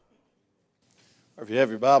If you have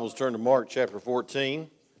your Bibles, turn to Mark chapter 14.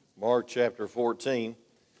 Mark chapter 14.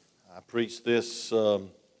 I preached this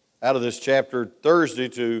out of this chapter Thursday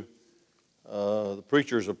to the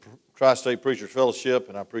preachers of Tri-State Preachers Fellowship,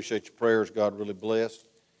 and I appreciate your prayers. God really blessed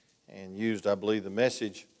and used, I believe, the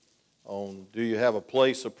message on do you have a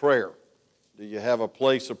place of prayer? Do you have a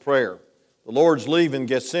place of prayer? The Lord's leaving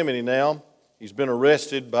Gethsemane now. He's been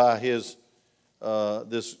arrested by his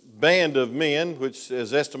this band of men, which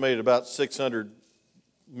is estimated about 600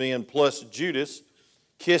 men plus Judas,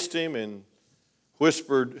 kissed him and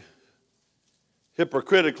whispered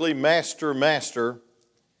hypocritically, "Master, Master,"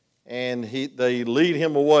 and they lead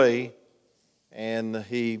him away, and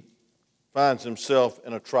he finds himself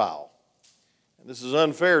in a trial. And this is an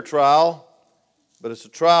unfair trial, but it's a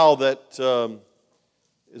trial that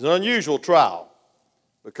is an unusual trial,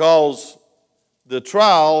 because the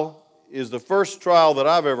trial is the first trial that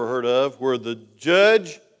I've ever heard of where the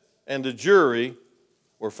judge and the jury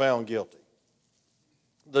were found guilty.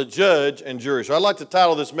 The judge and jury. So I'd like to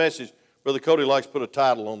title this message, Brother Cody likes to put a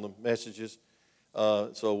title on the messages,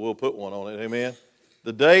 so we'll put one on it, amen.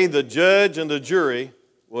 The day the judge and the jury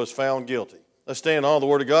was found guilty. Let's stand on the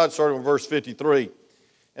Word of God, starting with verse 53.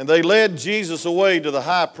 And they led Jesus away to the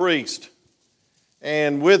high priest,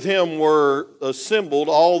 and with him were assembled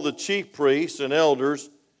all the chief priests and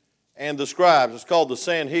elders and the scribes. It's called the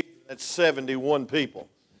Sanhedrin. That's 71 people.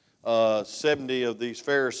 70 of these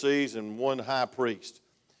Pharisees and one high priest.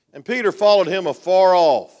 And Peter followed him afar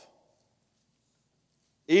off,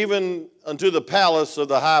 even unto the palace of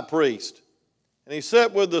the high priest. And he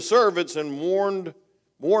sat with the servants and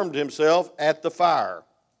warmed himself at the fire.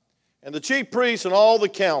 And the chief priests and all the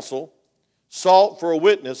council sought for a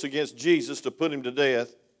witness against Jesus to put him to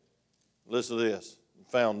death. Listen to this, and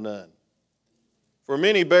found none. For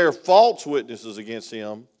many bare false witnesses against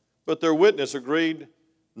him, but their witness agreed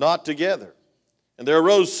not together. And there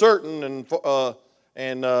arose certain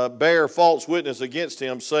and bare false witness against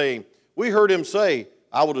him, saying, We heard him say,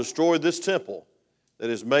 I will destroy this temple that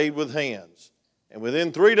is made with hands, and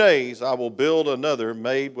within 3 days I will build another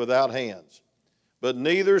made without hands. But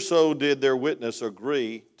neither so did their witness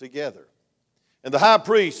agree together. And the high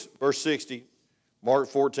priest, verse 60, Mark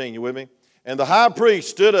 14, you with me? And the high priest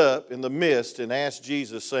stood up in the midst and asked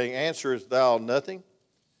Jesus, saying, Answerest thou nothing?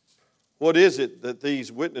 What is it that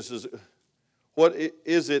these witnesses, what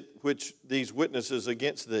is it which these witnesses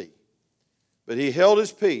against thee? But he held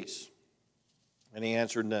his peace, and he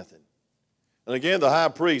answered nothing. And again the high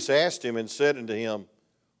priest asked him and said unto him,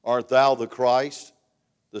 Art thou the Christ,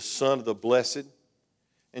 the Son of the Blessed?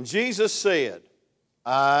 And Jesus said,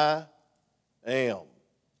 I am.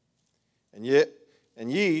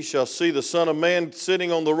 And ye shall see the Son of Man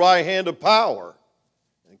sitting on the right hand of power,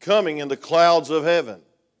 and coming in the clouds of heaven.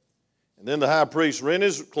 And then the high priest rent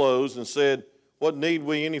his clothes and said, What need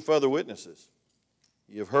we any further witnesses?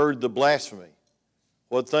 Ye have heard the blasphemy.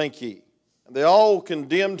 What think ye? And they all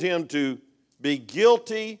condemned him to be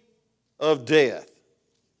guilty of death.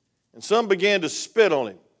 And some began to spit on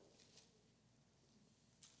him.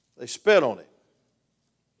 They spit on him.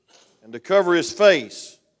 And to cover his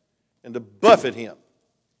face, and to buffet him,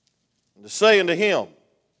 and to say unto him,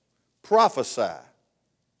 Prophesy.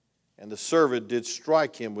 And the servant did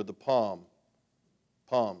strike him with the palms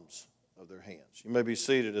of their hands. You may be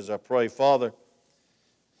seated as I pray. Father,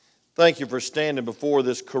 thank you for standing before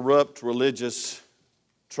this corrupt religious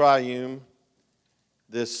triune,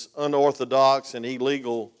 this unorthodox and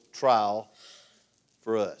illegal trial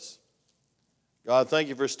for us. God, thank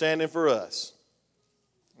you for standing for us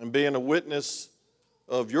and being a witness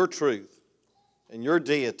of your truth and your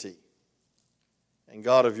deity and,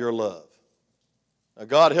 God, of your love. Now,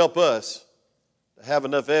 God, help us to have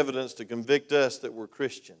enough evidence to convict us that we're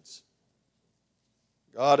Christians.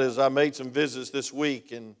 God, as I made some visits this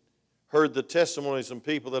week and heard the testimonies of some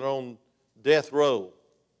people that are on death row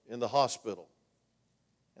in the hospital,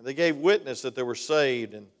 and they gave witness that they were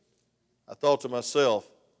saved, and I thought to myself,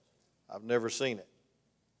 I've never seen it.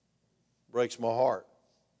 It breaks my heart.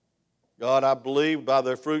 God, I believe by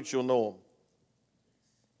their fruits you'll know them.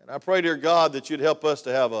 And I pray, dear God, that you'd help us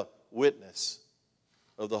to have a witness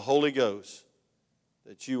of the Holy Ghost,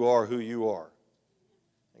 that you are who you are.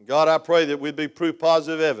 And God, I pray that we'd be proof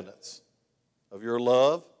positive evidence of your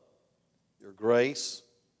love, your grace,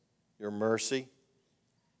 your mercy,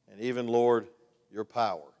 and even, Lord, your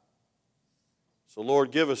power. So,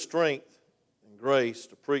 Lord, give us strength and grace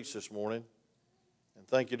to preach this morning. And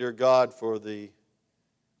thank you, dear God, for the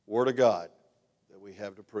Word of God that we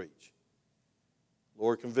have to preach.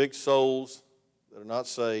 Lord, convict souls that are not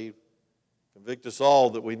saved. Convict us all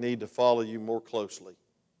that we need to follow you more closely.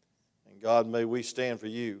 And God, may we stand for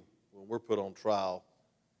you when we're put on trial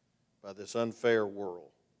by this unfair world.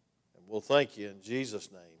 And we'll thank you in Jesus'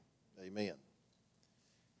 name. Amen.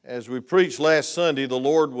 As we preached last Sunday, the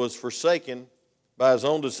Lord was forsaken by his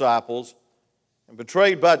own disciples and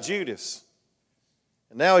betrayed by Judas.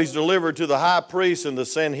 And now he's delivered to the high priest and the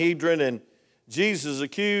Sanhedrin, and Jesus is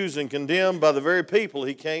accused and condemned by the very people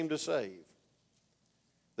he came to save.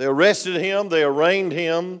 They arrested him, they arraigned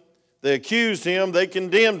him, they accused him, they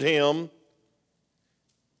condemned him,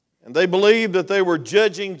 and they believed that they were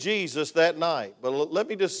judging Jesus that night. But let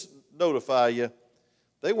me just notify you,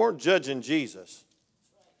 they weren't judging Jesus.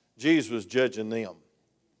 Jesus was judging them.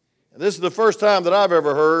 And this is the first time that I've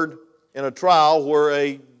ever heard in a trial where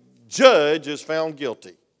a judge is found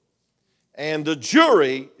guilty and the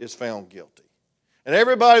jury is found guilty. And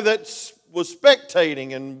everybody that was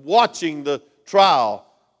spectating and watching the trial,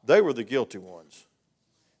 they were the guilty ones.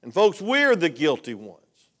 And folks, we're the guilty ones.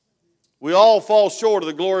 We all fall short of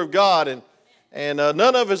the glory of God, and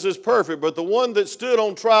none of us is perfect, but the one that stood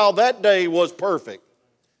on trial that day was perfect.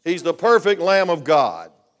 He's the perfect Lamb of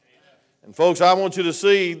God. And folks, I want you to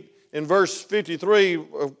see in verse 53,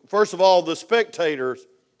 first of all, the spectators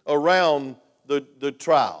around the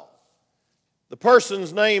trial. The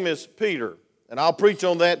person's name is Peter, and I'll preach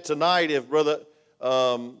on that tonight if Brother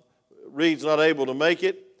Reed's not able to make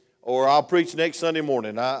it, or I'll preach next Sunday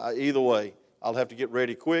morning. Either way, I'll have to get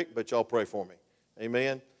ready quick, but y'all pray for me.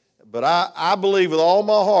 Amen. But I believe with all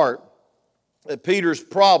my heart that Peter's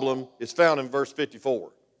problem is found in verse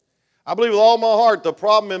 54. I believe with all my heart the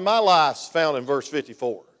problem in my life is found in verse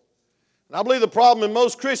 54. And I believe the problem in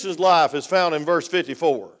most Christians' life is found in verse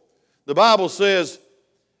 54. The Bible says,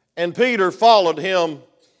 and Peter followed him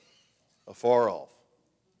afar off.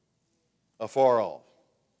 Afar off.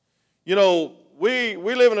 You know, we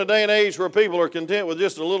live in a day and age where people are content with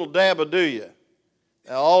just a little dab of do you.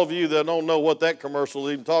 Now, all of you that don't know what that commercial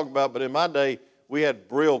is even talking about, but in my day, we had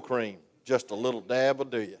Brill cream, just a little dab of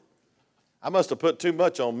do you. I must have put too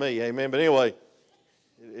much on me, amen. But anyway,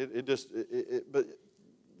 but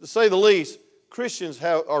to say the least, Christians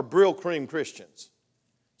are Brill cream Christians.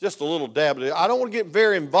 Just a little dab of do you. I don't want to get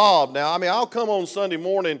very involved now. I mean, I'll come on Sunday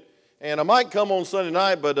morning, and I might come on Sunday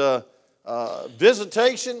night, but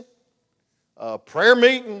visitation, prayer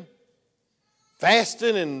meeting,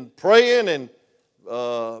 fasting and praying and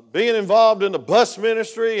being involved in the bus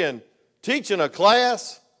ministry and teaching a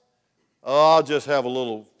class, I'll just have a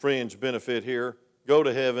little fringe benefit here, go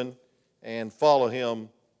to heaven and follow him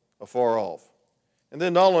afar off. And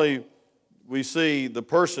then not only we see the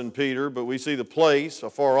person Peter, but we see the place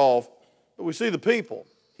afar off, but we see the people.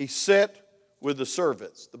 He sat with the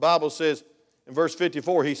servants. The Bible says in verse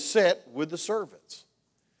 54, he sat with the servants.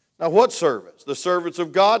 Now what servants? The servants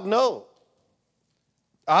of God? No.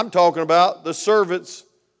 I'm talking about the servants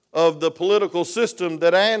of the political system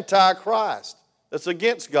that anti-Christ, that's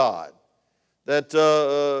against God, that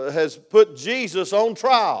has put Jesus on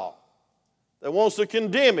trial, that wants to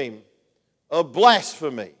condemn him of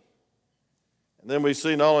blasphemy. And then we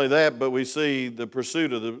see not only that, but we see the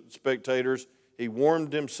pursuit of the spectators. He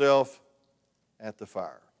warmed himself at the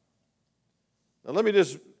fire. Now let me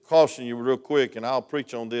just caution you real quick, and I'll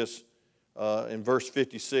preach on this in verse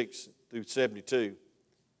 56 through 72.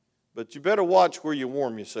 But you better watch where you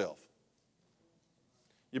warm yourself.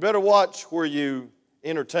 You better watch where you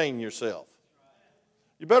entertain yourself.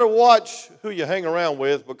 You better watch who you hang around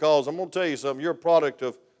with, because I'm going to tell you something. You're a product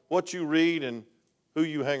of what you read and who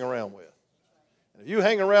you hang around with. And if you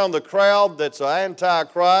hang around the crowd that's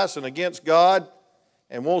anti-Christ and against God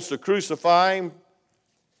and wants to crucify him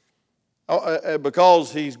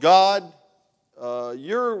because he's God,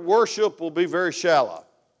 your worship will be very shallow.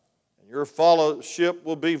 And your fellowship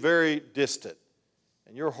will be very distant.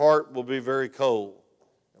 And your heart will be very cold.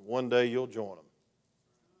 And one day you'll join them.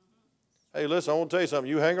 Hey, listen, I want to tell you something.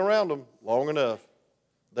 You hang around them long enough,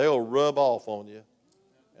 they'll rub off on you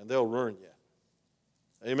and they'll ruin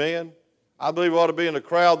you. Amen? I believe we ought to be in a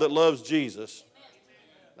crowd that loves Jesus.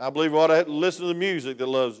 I believe we ought to listen to the music that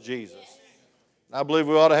loves Jesus. I believe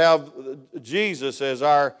we ought to have Jesus as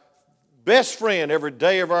our best friend every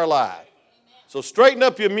day of our life. So straighten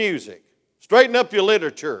up your music. Straighten up your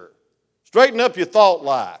literature. Straighten up your thought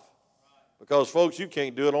life. Because, folks, you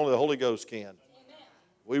can't do it. Only the Holy Ghost can.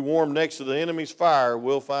 We warm next to the enemy's fire,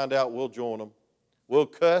 we'll find out, we'll join them. We'll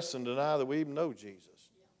cuss and deny that we even know Jesus.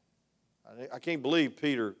 I can't believe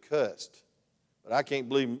Peter cussed. But I can't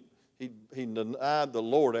believe he denied the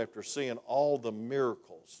Lord after seeing all the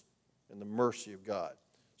miracles and the mercy of God.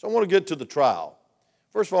 So I want to get to the trial.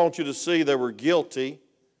 First of all, I want you to see they were guilty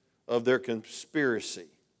of their conspiracy.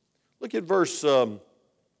 Look at verse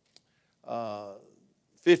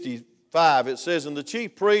 50, 5, it says, and the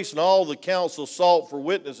chief priests and all the council sought for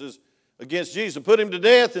witnesses against Jesus to put him to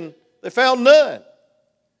death, and they found none.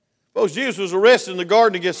 Folks, Jesus was arrested in the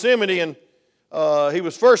Garden of Gethsemane, and he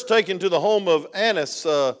was first taken to the home of Annas.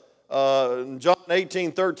 In John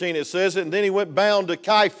 18:13 it says it, and then he went bound to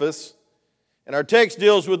Caiaphas. And our text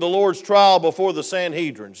deals with the Lord's trial before the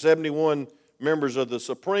Sanhedrin, 71 members of the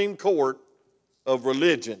Supreme Court of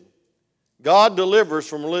religion. God delivers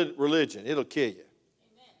from religion. It'll kill you.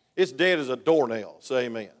 Amen. It's dead as a doornail. Say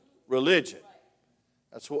amen. Religion.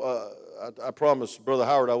 That's I promised Brother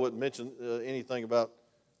Howard I wouldn't mention anything about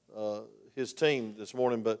his team this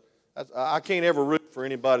morning, but I can't ever root for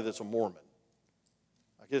anybody that's a Mormon.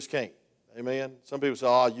 I just can't. Amen. Some people say,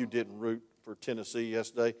 oh, you didn't root for Tennessee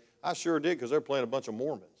yesterday. I sure did, because they're playing a bunch of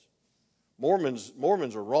Mormons.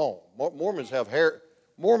 Mormons are wrong.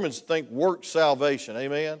 Mormons think work salvation.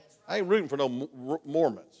 Amen. I ain't rooting for no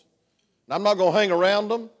Mormons. And I'm not going to hang around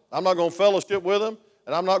them. I'm not going to fellowship with them.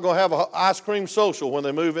 And I'm not going to have an ice cream social when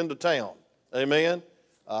they move into town. Amen.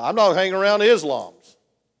 I'm not hanging around Islams.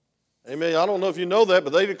 Amen. I don't know if you know that,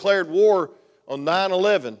 but they declared war on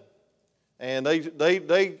 9/11. And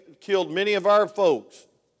they killed many of our folks,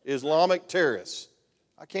 Islamic terrorists.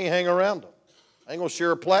 I can't hang around them. I ain't going to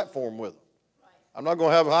share a platform with them. I'm not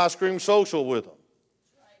going to have an ice cream social with them.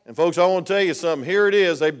 And folks, I want to tell you something. Here it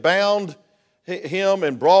is. They bound him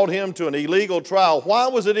and brought him to an illegal trial. Why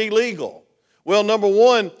was it illegal? Well, number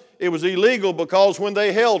one, it was illegal because when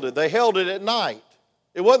they held it at night.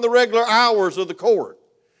 It wasn't the regular hours of the court.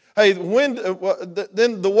 Hey,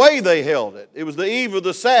 then the way they held it, it was the eve of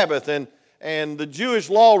the Sabbath, and the Jewish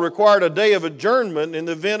law required a day of adjournment in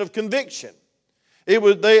the event of conviction. It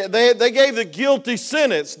was they gave the guilty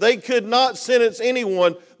sentence. They could not sentence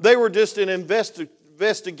anyone. They were just an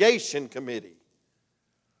investigation committee.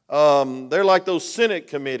 They're like those Senate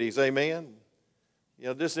committees, amen? You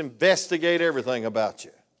know, just investigate everything about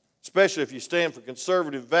you. Especially if you stand for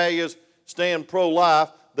conservative values, stand pro-life,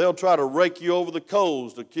 they'll try to rake you over the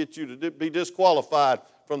coals to get you to be disqualified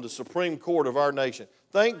from the Supreme Court of our nation.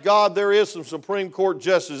 Thank God there is some Supreme Court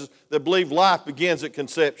justices that believe life begins at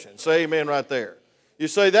conception. Say amen right there. You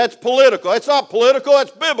say, that's political. It's not political, it's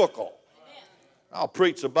biblical. Amen. I'll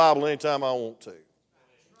preach the Bible anytime I want to.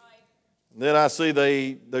 And then I see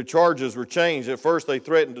their charges were changed. At first they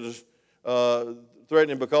threatened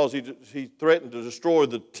him because he threatened to destroy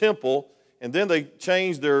the temple. And then they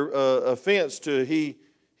changed their offense to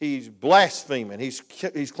he's blaspheming.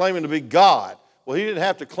 He's claiming to be God. Well, he didn't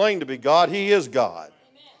have to claim to be God. He is God.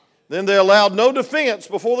 Then they allowed no defense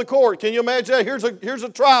before the court. Can you imagine that? Here's a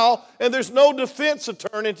trial, and there's no defense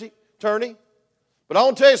attorney. But I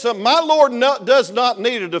want to tell you something. My Lord does not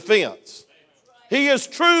need a defense. He is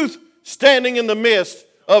truth standing in the midst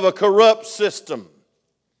of a corrupt system.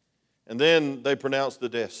 And then they pronounced the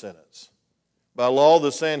death sentence. By law,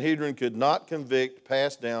 the Sanhedrin could not convict,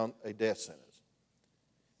 pass down a death sentence.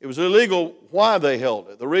 It was illegal why they held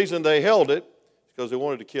it. The reason they held it is because they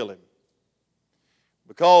wanted to kill him.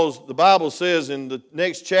 Because the Bible says in the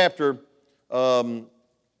next chapter,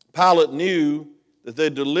 Pilate knew that they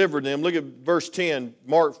delivered him. Look at verse 10,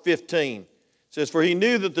 Mark 15. It says, for he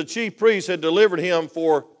knew that the chief priests had delivered him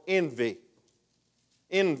for envy.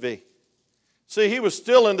 Envy. See, he was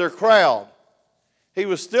still in their crowd. He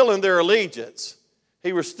was still in their allegiance.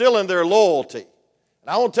 He was still in their loyalty. And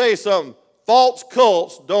I want to tell you something. False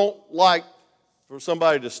cults don't like for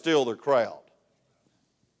somebody to steal their crowd.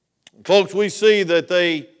 Folks, we see that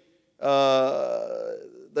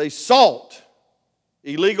they sought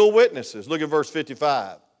illegal witnesses. Look at verse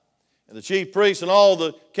 55. And the chief priests and all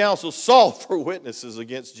the council sought for witnesses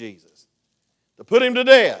against Jesus to put him to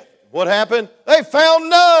death. What happened? They found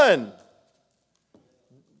none.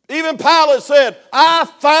 Even Pilate said, I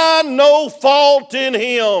find no fault in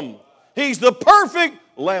him. He's the perfect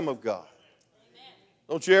Lamb of God. Amen.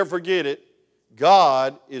 Don't you ever forget it.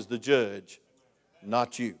 God is the judge,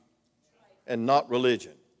 not you. And not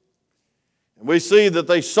religion. And we see that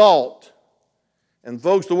they sought. And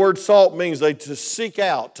folks, the word sought means to seek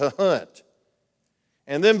out, to hunt.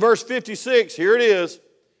 And then verse 56, here it is.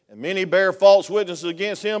 And many bear false witnesses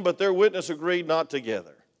against him, but their witness agreed not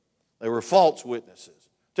together. They were false witnesses.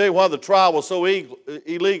 I'll tell you why the trial was so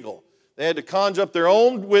illegal. They had to conjure up their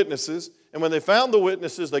own witnesses, and when they found the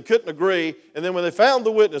witnesses, they couldn't agree. And then when they found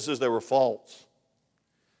the witnesses, they were false.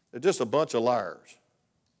 They're just a bunch of liars.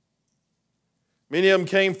 Many of them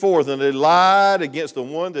came forth and they lied against the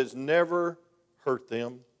one that's never hurt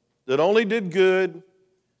them, that only did good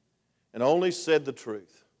and only said the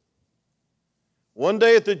truth. One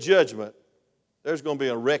day at the judgment, there's going to be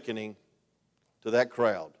a reckoning to that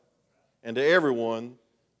crowd and to everyone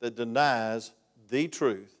that denies the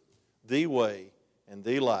truth the way, and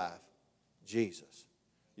the life, Jesus.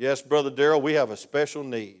 Yes, Brother Darrell, we have a special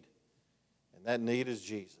need, and that need is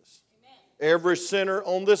Jesus. Amen. Every sinner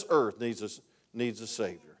on this earth needs a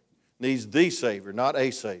Savior, needs the Savior, not a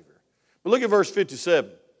Savior. But look at verse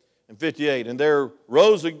 57 and 58. And there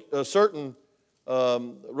rose certain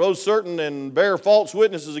and bare false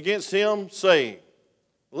witnesses against him, saying,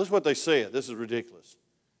 well, this is what they said. This is ridiculous.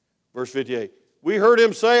 Verse 58. We heard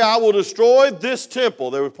him say, I will destroy this temple.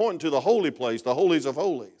 They were pointing to the holy place, the holies of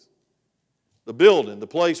holies. The building, the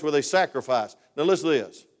place where they sacrifice. Now listen to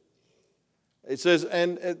this. It says,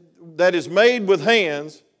 and that is made with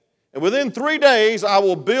hands, and within 3 days I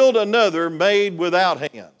will build another made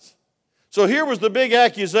without hands. So here was the big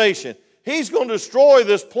accusation. He's going to destroy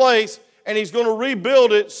this place, and he's going to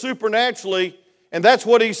rebuild it supernaturally, and that's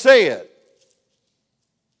what he said.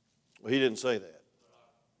 Well, he didn't say that.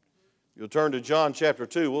 You'll turn to John chapter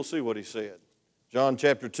 2, we'll see what he said. John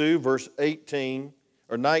chapter 2, verse 18,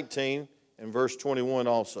 or 19, and verse 21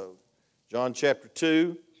 also. John chapter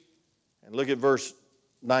 2, and look at verse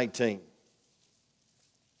 19.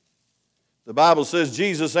 The Bible says,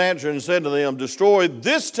 Jesus answered and said to them, destroy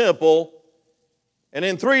this temple, and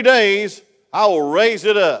in 3 days I will raise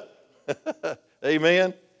it up.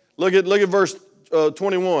 Amen. Look at verse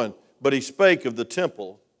 21. But he spake of the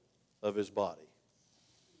temple of his body.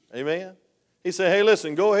 Amen. He said, hey,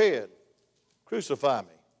 listen, go ahead. Crucify me.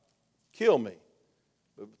 Kill me.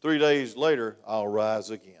 But 3 days later, I'll rise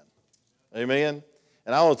again. Amen.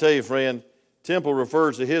 And I want to tell you, friend, temple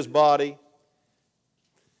refers to his body.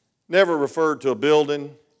 Never referred to a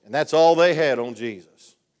building. And that's all they had on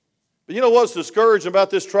Jesus. But you know what's discouraging about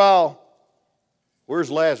this trial?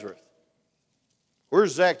 Where's Lazarus?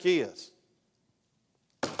 Where's Zacchaeus?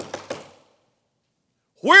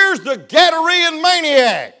 Where's the Gadarene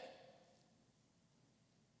maniac?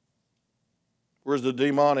 Where's the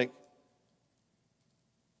demonic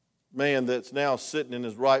man that's now sitting in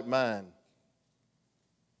his right mind?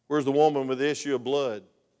 Where's the woman with the issue of blood?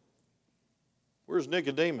 Where's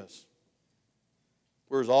Nicodemus?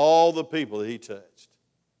 Where's all the people that he touched?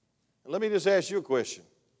 And let me just ask you a question.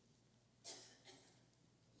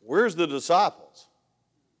 Where's the disciples?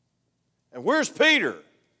 And where's Peter?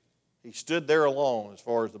 He stood there alone, as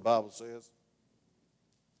far as the Bible says.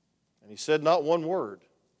 And he said not one word.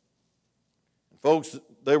 And folks,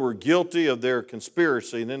 they were guilty of their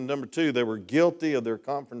conspiracy. And then number two, they were guilty of their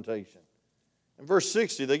confrontation. In verse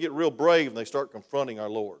 60, they get real brave and they start confronting our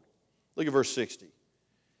Lord. Look at verse 60.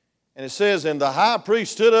 And it says, and the high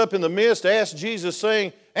priest stood up in the midst, asked Jesus,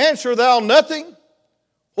 saying, answer thou nothing?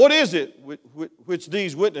 What is it which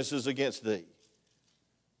these witnesses against thee?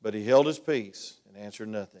 But he held his peace and answered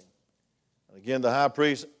nothing. And again the high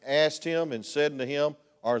priest asked him and said unto him,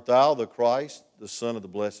 art thou the Christ, the Son of the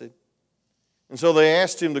Blessed? And so they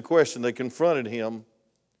asked him the question. They confronted him.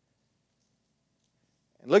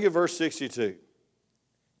 And look at verse 62.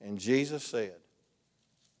 And Jesus said,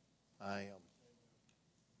 I am.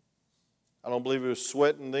 I don't believe he was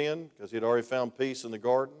sweating then because he had already found peace in the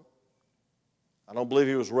garden. I don't believe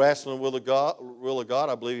he was wrestling with the will of God.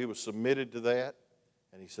 I believe he was submitted to that.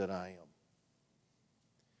 And he said, I am.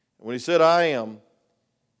 And when he said, I am,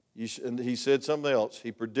 and he said something else.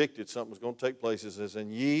 He predicted something was going to take place. He says,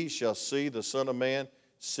 and ye shall see the Son of Man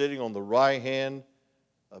sitting on the right hand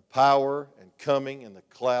of power and coming in the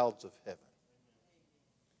clouds of heaven.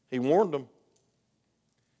 He warned them.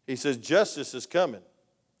 He says, justice is coming.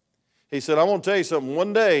 He said, I want to tell you something.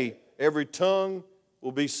 One day, every tongue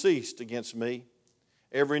will be ceased against me.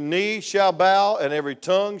 Every knee shall bow and every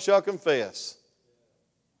tongue shall confess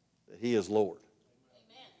that he is Lord.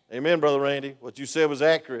 Amen. Amen, Brother Randy. What you said was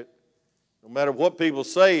accurate. No matter what people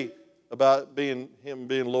say about him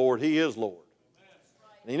being Lord, he is Lord.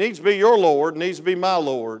 And he needs to be your Lord, needs to be my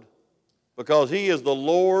Lord, because he is the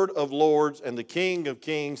Lord of lords and the King of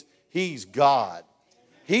kings. He's God.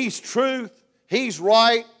 He's truth. He's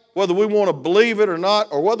right, whether we want to believe it or not,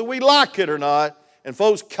 or whether we like it or not. And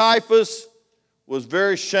folks, Caiaphas was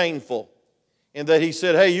very shameful in that he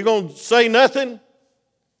said, hey, you going to say nothing?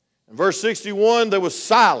 In verse 61, there was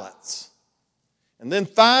silence. And then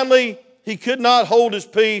finally, he could not hold his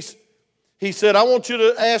peace. He said, I want you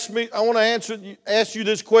to ask me, I want to ask you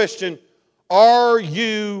this question. Are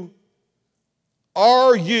you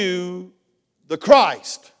the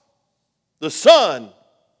Christ, the Son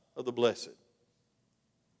of the Blessed?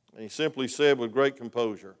 And he simply said with great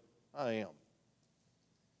composure, I am.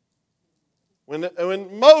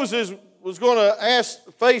 When Moses was going to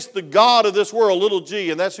face the God of this world, little g,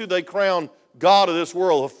 and that's who they crowned God of this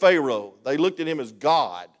world, Pharaoh. They looked at him as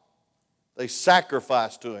God. They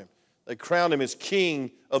sacrificed to him. They crowned him as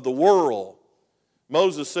king of the world.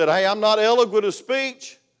 Moses said, hey, I'm not eloquent of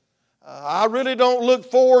speech. I really don't look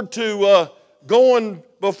forward to going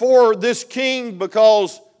before this king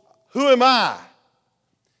because who am I?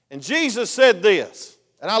 And Jesus said this,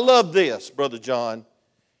 and I love this, Brother John.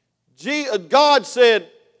 God said,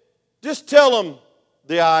 just tell them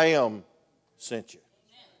the I am sent you.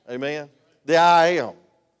 Amen? The I am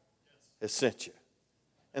has sent you.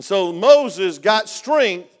 And so Moses got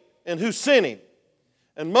strength in who sent him.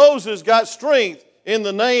 And Moses got strength in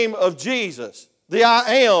the name of Jesus. The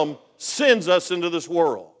I am sends us into this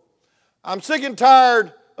world. I'm sick and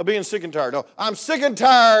tired of being sick and tired. No, I'm sick and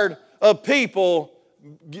tired of people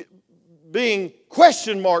being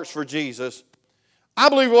question marks for Jesus. I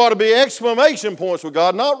believe we ought to be exclamation points with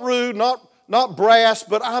God. Not rude, not brass,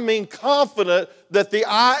 but I mean confident that the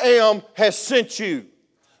I am has sent you.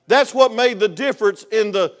 That's what made the difference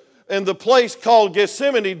in the place called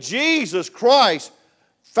Gethsemane. Jesus Christ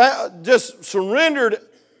just surrendered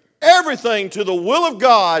everything to the will of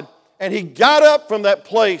God, and he got up from that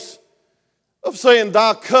place of saying,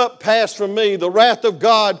 thy cup pass from me, the wrath of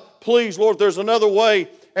God, please, Lord, there's another way.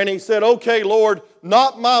 And he said, okay, Lord,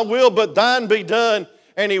 not my will, but thine be done.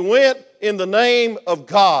 And he went in the name of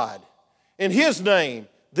God, in his name,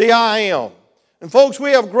 the I am. And folks,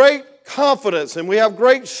 we have great confidence and we have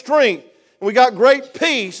great strength and we got great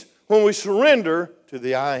peace when we surrender to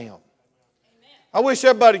the I am. Amen. I wish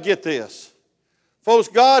everybody get this. Folks,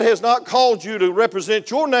 God has not called you to represent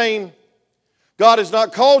your name. God has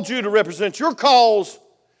not called you to represent your cause.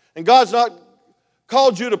 And God's not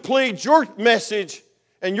called you to plead your message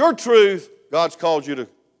and your truth. God's called you to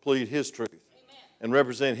plead his truth. Amen. And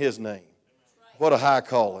represent his name. Right. What a high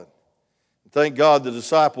calling. Thank God the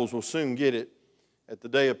disciples will soon get it at the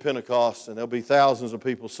day of Pentecost, and there'll be thousands of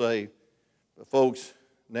people saved. But folks,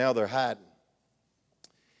 now they're hiding.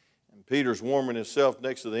 And Peter's warming himself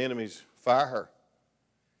next to the enemy's fire.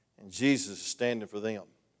 And Jesus is standing for them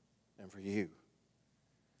and for you.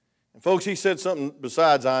 And folks, he said something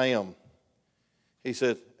besides I am. He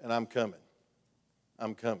said, and I'm coming.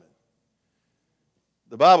 I'm coming.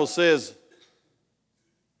 The Bible says,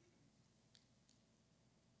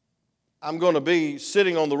 I'm going to be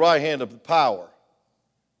sitting on the right hand of power.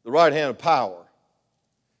 The right hand of power.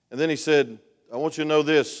 And then he said, I want you to know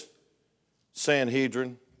this,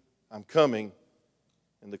 Sanhedrin, I'm coming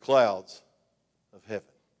in the clouds of heaven.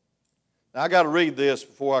 Now I got to read this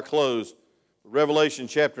before I close. Revelation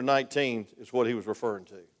chapter 19 is what he was referring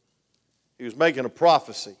to. He was making a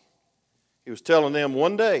prophecy. He was telling them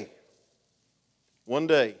one day, I'm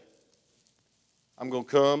going to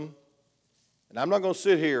come, and I'm not going to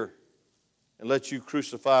sit here and let you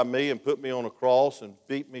crucify me and put me on a cross and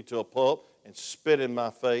beat me to a pulp and spit in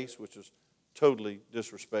my face, which is totally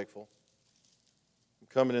disrespectful. I'm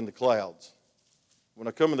coming in the clouds. When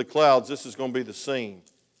I come in the clouds, this is going to be the scene.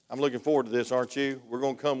 I'm looking forward to this, aren't you? We're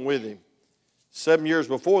going to come with him. 7 years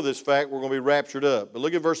before this fact, we're going to be raptured up. But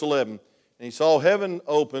look at verse 11. And he saw heaven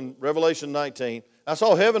open, Revelation 19. I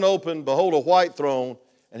saw heaven open, behold, a white throne,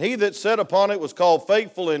 and he that sat upon it was called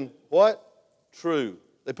faithful and what? True.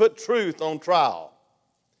 They put truth on trial.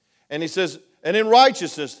 And he says, and in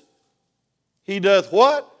righteousness he doth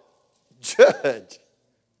what? Judge.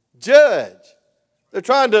 Judge. They're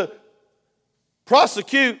trying to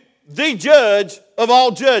prosecute the judge of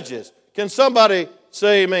all judges. Can somebody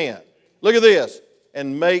say amen? Look at this.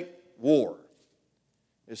 And make war.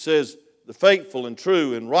 It says, the faithful and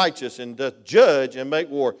true and righteous and doth judge and make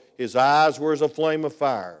war. His eyes were as a flame of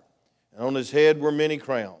fire, and on his head were many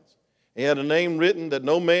crowns. He had a name written that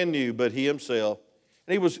no man knew but he himself.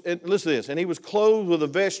 And he was, and listen to this, and he was clothed with a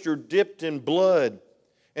vesture dipped in blood,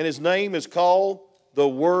 and his name is called the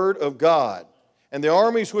Word of God. And the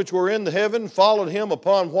armies which were in the heaven followed him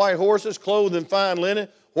upon white horses, clothed in fine linen,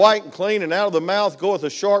 white and clean, and out of the mouth goeth a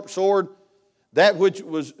sharp sword, that which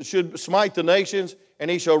should smite the nations, and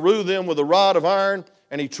he shall rule them with a rod of iron,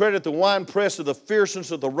 and he treadeth the winepress of the fierceness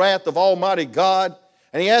of the wrath of Almighty God.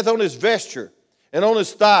 And he hath on his vesture and on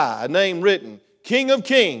his thigh a name written, King of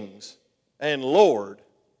Kings and Lord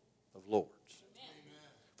of Lords. Amen.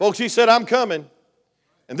 Folks, he said, I'm coming,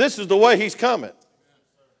 and this is the way he's coming.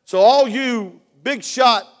 So all you big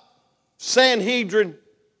shot Sanhedrin,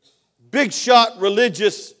 big shot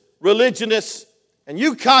religionists, and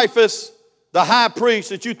you Caiaphas, the high priest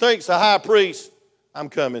that you think's the high priest, I'm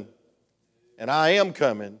coming. And I am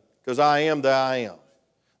coming because I am the I am.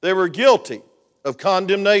 They were guilty of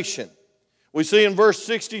condemnation. We see in verse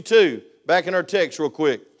 62, back in our text real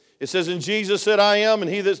quick, it says, and Jesus said, I am, and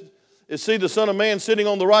he that is see the Son of Man sitting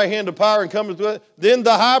on the right hand of power and cometh with it. Then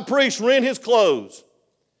the high priest rent his clothes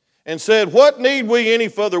and said, what need we any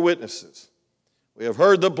further witnesses? We have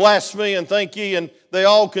heard the blasphemy, and think ye, and they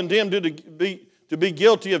all condemned to be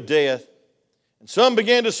guilty of death. And some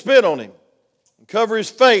began to spit on him, and cover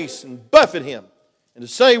his face, and buffet him, and to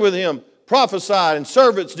say with him, prophesied, and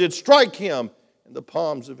servants did strike him in the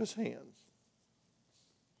palms of his hands.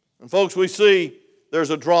 And folks, we see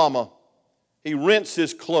there's a drama. He rents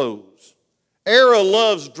his clothes. Era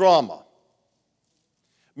loves drama.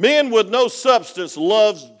 Men with no substance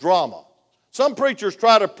loves drama. Some preachers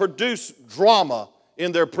try to produce drama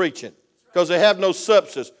in their preaching because they have no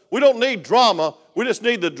substance. We don't need drama. We just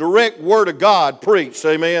need the direct Word of God preached.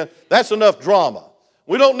 Amen. That's enough drama.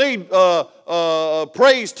 We don't need a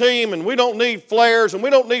praise team, and we don't need flares, and we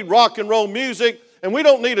don't need rock and roll music, and we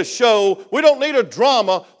don't need a show. We don't need a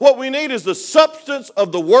drama. What we need is the substance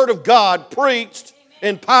of the Word of God preached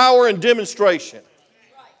in power and demonstration.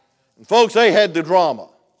 And folks, they had the drama.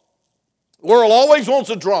 The world always wants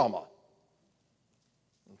a drama.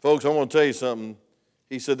 And folks, I want to tell you something.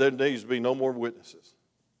 He said there needs to be no more witnesses.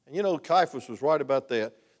 And you know, Caiaphas was right about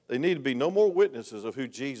that. There need to be no more witnesses of who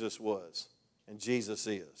Jesus was and Jesus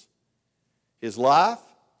is. His life,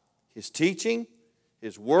 his teaching,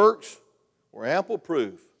 his works were ample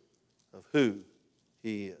proof of who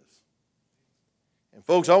he is. And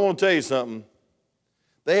folks, I want to tell you something.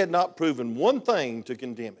 They had not proven one thing to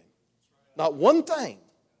condemn him. Not one thing.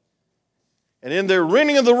 And in their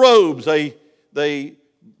rending of the robes, they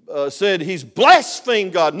said he's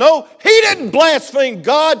blasphemed God. No, he didn't blaspheme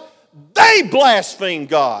God. They blasphemed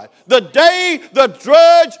God. The day the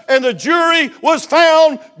judge and the jury was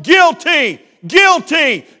found guilty,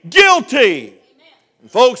 guilty, guilty.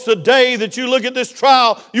 And folks, the day that you look at this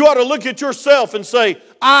trial, you ought to look at yourself and say,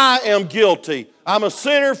 I am guilty. I'm a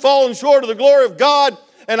sinner falling short of the glory of God,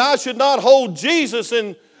 and I should not hold Jesus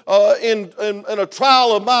in a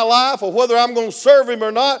trial of my life, or whether I'm going to serve him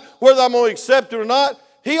or not, whether I'm going to accept it or not.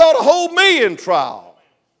 He ought to hold me in trial.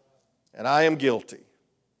 And I am guilty.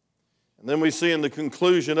 And then we see in the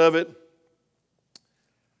conclusion of it,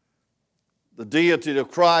 the deity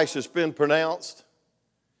of Christ has been pronounced.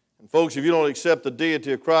 And folks, if you don't accept the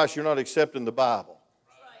deity of Christ, you're not accepting the Bible.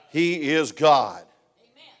 He is God.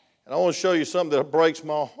 And I want to show you something that breaks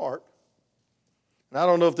my heart. And I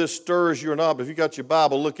don't know if this stirs you or not, but if you got your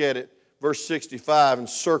Bible, look at it, verse 65, and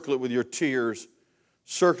circle it with your tears.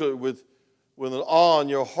 Circle it with an awe in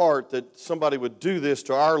your heart that somebody would do this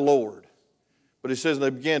to our Lord. But he says, and they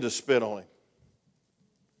began to spit on him.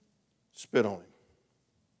 Spit on him.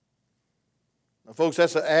 Now, folks,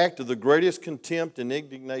 that's an act of the greatest contempt and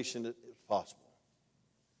indignation that is possible.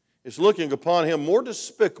 It's looking upon him more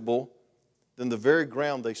despicable than the very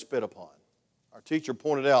ground they spit upon. Our teacher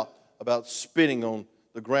pointed out about spitting on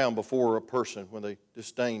the ground before a person when they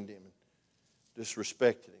disdained him and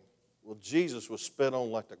disrespected him. Well, Jesus was spit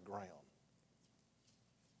on like the ground.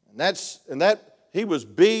 And that he was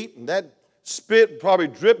beat, and that spit probably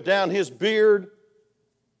dripped down his beard,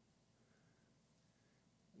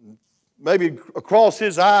 maybe across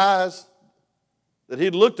his eyes, that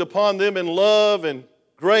he'd looked upon them in love and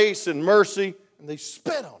grace and mercy, and they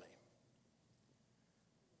spit on him.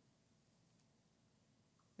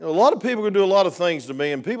 You know, a lot of people can do a lot of things to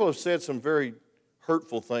me, and people have said some very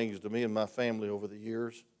hurtful things to me and my family over the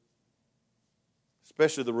years,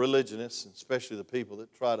 especially the religionists, and especially the people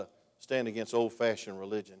that try to stand against old-fashioned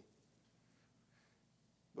religion.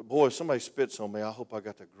 But boy, if somebody spits on me, I hope I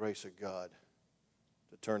got the grace of God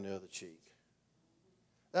to turn the other cheek.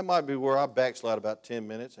 That might be where I backslide about 10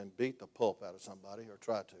 minutes and beat the pulp out of somebody, or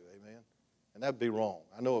try to, amen? And that'd be wrong.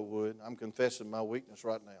 I know it would. I'm confessing my weakness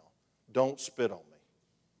right now. Don't spit on me.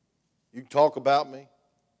 You talk about me,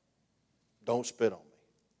 don't spit on me.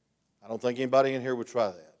 I don't think anybody in here would try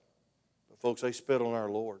that. But folks, they spit on our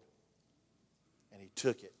Lord, and he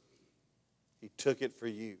took it. He took it for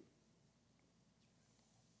you.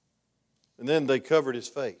 And then they covered his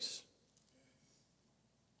face.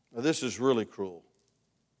 Now this is really cruel.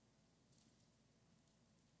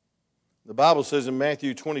 The Bible says in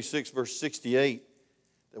Matthew 26, verse 68,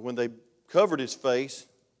 that when they covered his face,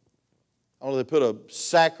 I don't know, they put a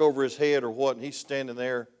sack over his head or what, and he's standing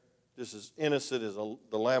there just as innocent as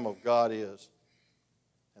the Lamb of God is.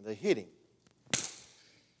 And they hit him.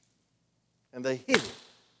 And they hit him.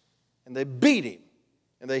 And they beat him.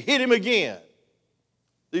 And they hit him again.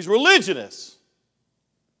 These religionists.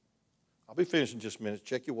 I'll be finished in just a minute.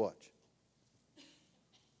 Check your watch.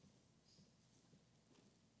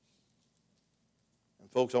 And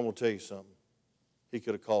folks, I'm going to tell you something. He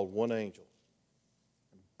could have called one angel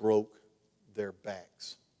and broke their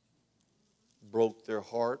backs, broke their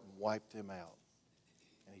heart, and wiped them out.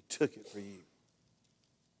 And he took it for you.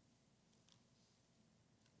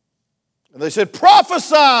 And they said,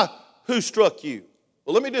 prophesy who struck you.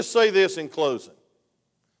 But let me just say this in closing.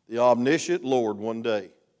 The omniscient Lord one day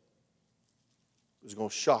is going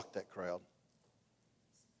to shock that crowd,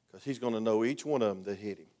 because he's going to know each one of them that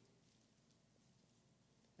hit him.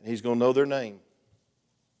 And he's going to know their name.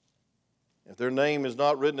 If their name is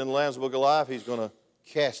not written in the Lamb's Book of Life, he's going to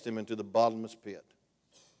cast them into the bottomless pit.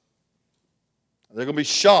 And they're going to be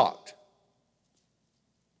shocked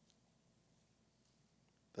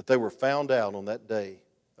that they were found out on that day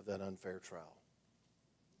of that unfair trial.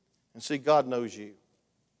 And see, God knows you.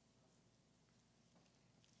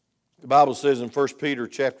 The Bible says in 1 Peter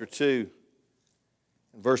chapter 2,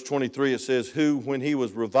 in verse 23, it says, who, when he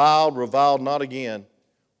was reviled, reviled not again.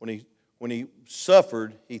 When he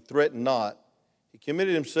suffered, he threatened not. He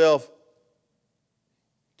committed himself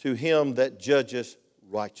to him that judgeth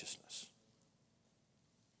righteousness.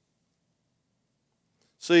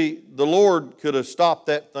 See, the Lord could have stopped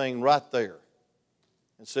that thing right there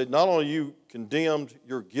and said, not only are you condemned,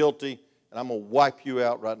 you're guilty, and I'm going to wipe you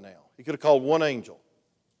out right now. He could have called one angel.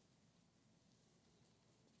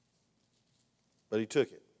 But he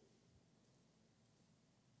took it.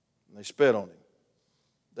 And they spit on him.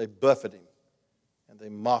 They buffeted him. And they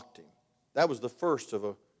mocked him. That was the first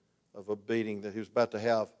of a beating that he was about to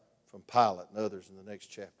have from Pilate and others in the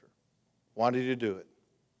next chapter. Why did he do it?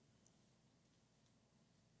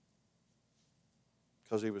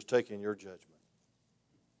 Because he was taking your judgment.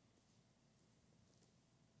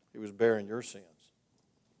 He was bearing your sins.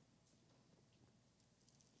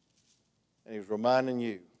 And he was reminding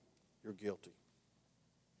you, you're guilty.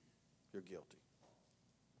 You're guilty.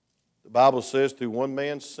 The Bible says through one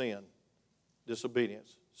man's sin,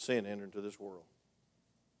 disobedience, sin entered into this world.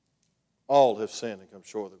 All have sinned and come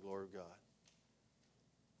short of the glory of God.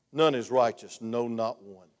 None is righteous, no, not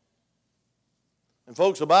one. And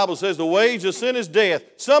folks, the Bible says the wage of sin is death.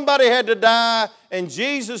 Somebody had to die, and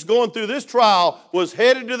Jesus going through this trial was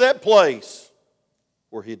headed to that place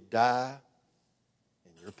where he'd die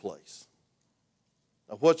in your place.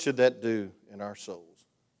 Now, what should that do in our souls?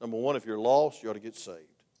 Number one, if you're lost, you ought to get saved.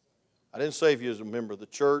 I didn't say if you was a member of the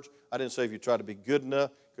church. I didn't say if you try to be good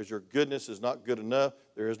enough, because your goodness is not good enough.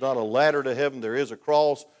 There is not a ladder to heaven. There is a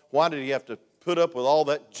cross. Why did he have to put up with all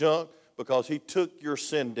that junk? Because he took your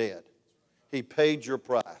sin debt. He paid your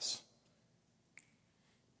price.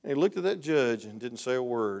 And he looked at that judge and didn't say a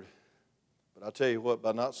word. But I'll tell you what,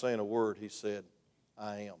 by not saying a word, he said,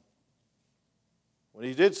 I am. When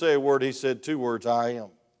he did say a word, he said two words, I am.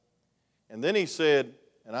 And then he said,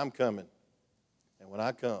 and I'm coming. And when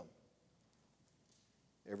I come,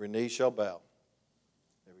 every knee shall bow,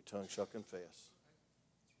 every tongue shall confess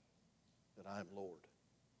that I am Lord.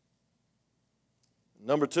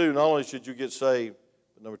 Number two, not only should you get saved,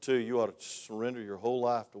 but number two, you ought to surrender your whole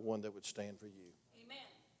life to one that would stand for you. Amen.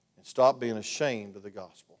 And stop being ashamed of the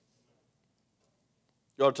gospel.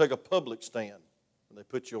 You ought to take a public stand when they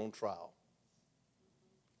put you on trial.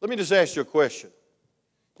 Let me just ask you a question.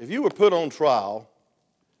 If you were put on trial,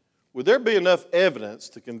 would there be enough evidence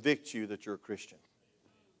to convict you that you're a Christian?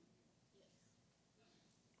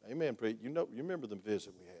 Amen, Pete. You remember the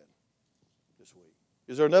visit we had this week.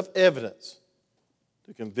 Is there enough evidence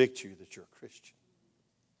to convict you that you're a Christian?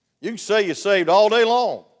 You can say you're saved all day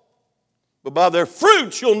long, but by their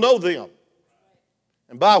fruits you'll know them.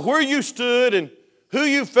 And by where you stood and who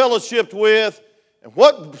you fellowshiped with and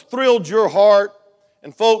what thrilled your heart,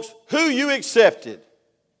 and folks, who you accepted.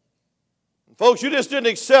 And folks, you just didn't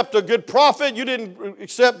accept a good prophet. You didn't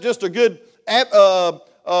accept just a good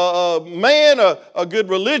man, a good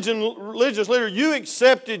religious leader. You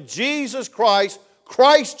accepted Jesus Christ,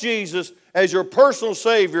 Christ Jesus, as your personal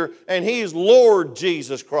Savior, and He is Lord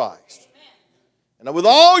Jesus Christ. Amen. And with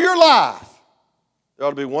all your life, there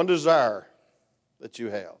ought to be one desire that you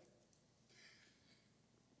have.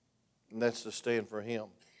 And that's to stand for Him,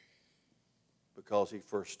 because He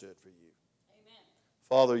first stood for you. Amen.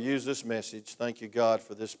 Father, use this message. Thank you, God,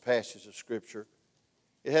 for this passage of Scripture.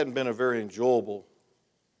 It hadn't been a very enjoyable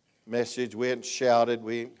message. We hadn't shouted.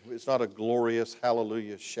 It's not a glorious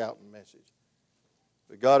hallelujah shouting message.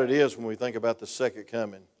 But God, it is when we think about the second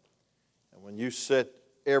coming, and when you set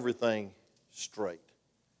everything straight,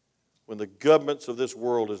 when the governments of this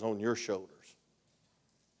world is on your shoulders,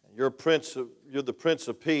 and you're the Prince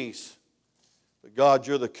of Peace, but God,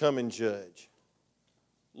 you're the coming judge.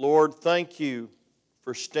 Lord, thank you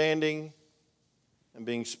for standing and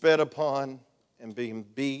being spat upon and being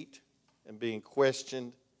beat and being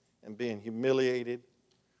questioned and being humiliated,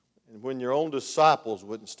 and when your own disciples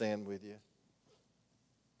wouldn't stand with you,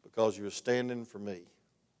 because you were standing for me.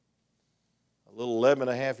 A little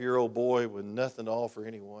 11-and-a-half-year-old boy with nothing to offer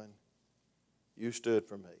anyone, you stood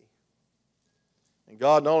for me. And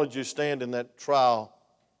God, not only did you stand in that trial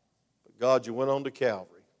God, you went on to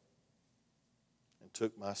Calvary and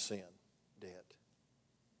took my sin debt,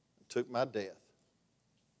 and took my death,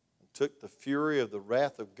 and took the fury of the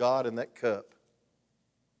wrath of God in that cup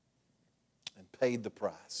and paid the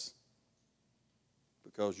price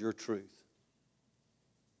because you're truth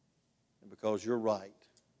and because you're right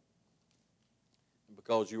and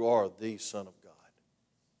because you are the Son of God.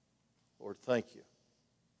 Lord, thank you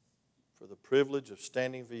for the privilege of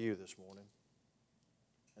standing for you this morning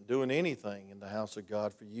and doing anything in the house of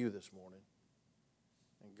God for you this morning.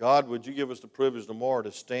 And God, would you give us the privilege tomorrow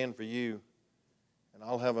to stand for you? And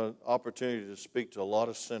I'll have an opportunity to speak to a lot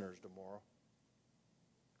of sinners tomorrow.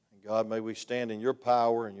 And God, may we stand in your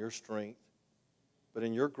power and your strength, but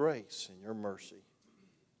in your grace and your mercy.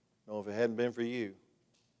 No, if it hadn't been for you,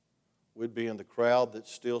 we'd be in the crowd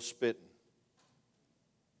that's still spitting,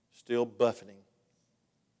 still buffeting,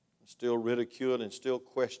 and still ridiculing and still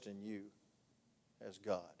questioning you as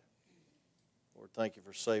God. Lord, thank you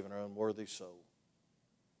for saving our unworthy soul.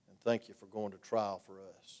 And thank you for going to trial for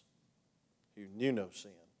us who knew no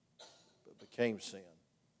sin, but became sin